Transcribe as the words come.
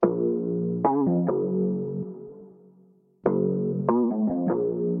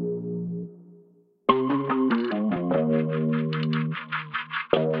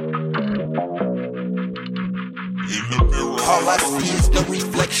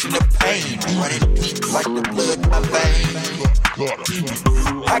reflection of pain, running deep like the blood in my veins.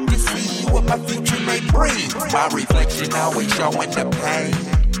 I can see what my future may bring. My reflection always showing the pain.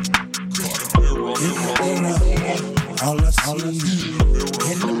 In the mirror, all I see.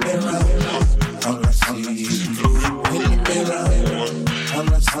 In the mirror, all I see. In the mirror, all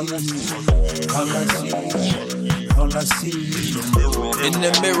I see. All I see. All I see. In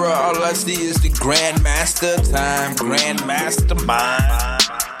the mirror, all I see is the Grandmaster time, Grandmaster mind.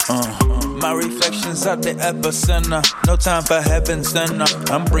 My reflections are the epicenter. No time for heaven center.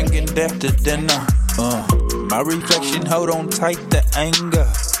 I'm bringing death to dinner. My reflection hold on tight to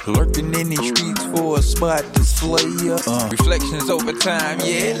anger. Lurking in these streets for a spot to slay ya. Reflections over time,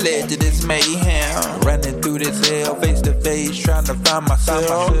 yeah, it led to this mayhem. Running through this hell, face to face, trying to find myself.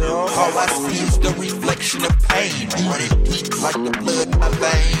 All I see is the reflection of pain, running deep like the blood in my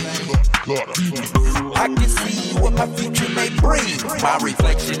veins. I can see what my future may bring. My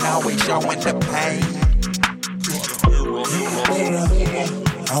reflection always showing the pain. In the mirror,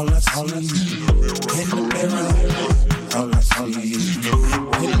 all I see. In the mirror, all I see.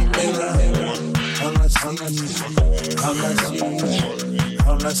 In the mirror, all I see. All I see.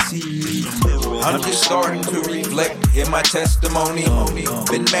 All I see. I'm just starting to reflect in my testimony.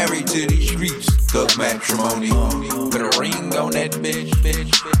 Been married to these streets, thug matrimony. Put a ring on that bitch.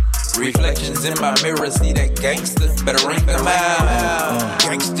 Reflections in my mirror, see that gangster. Better ring them out.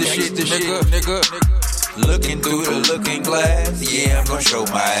 Gangster shit, nigga. Looking through the looking glass, yeah, I'm gonna show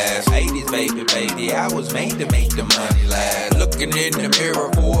my ass. 80s, baby, I was made to make the money last. Looking in the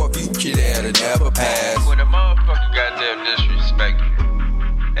mirror for a future that'll never pass. When a motherfucker goddamn disrespect you,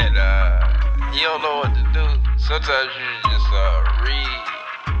 and you don't know what to do, sometimes you just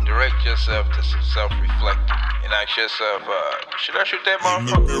redirect yourself to some self-reflecting. And ask yourself, should I shoot that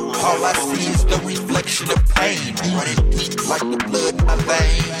motherfucker? All I see is the reflection of pain, running deep like the blood in my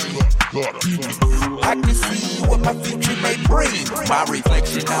veins. I can see what my future may bring. My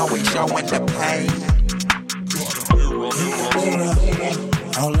reflection always showing the pain. In the mirror,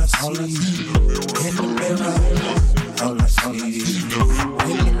 all I see. In the mirror, all I see.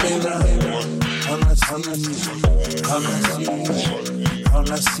 In the mirror, all I see. All I see.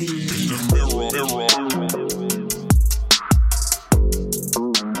 All I see.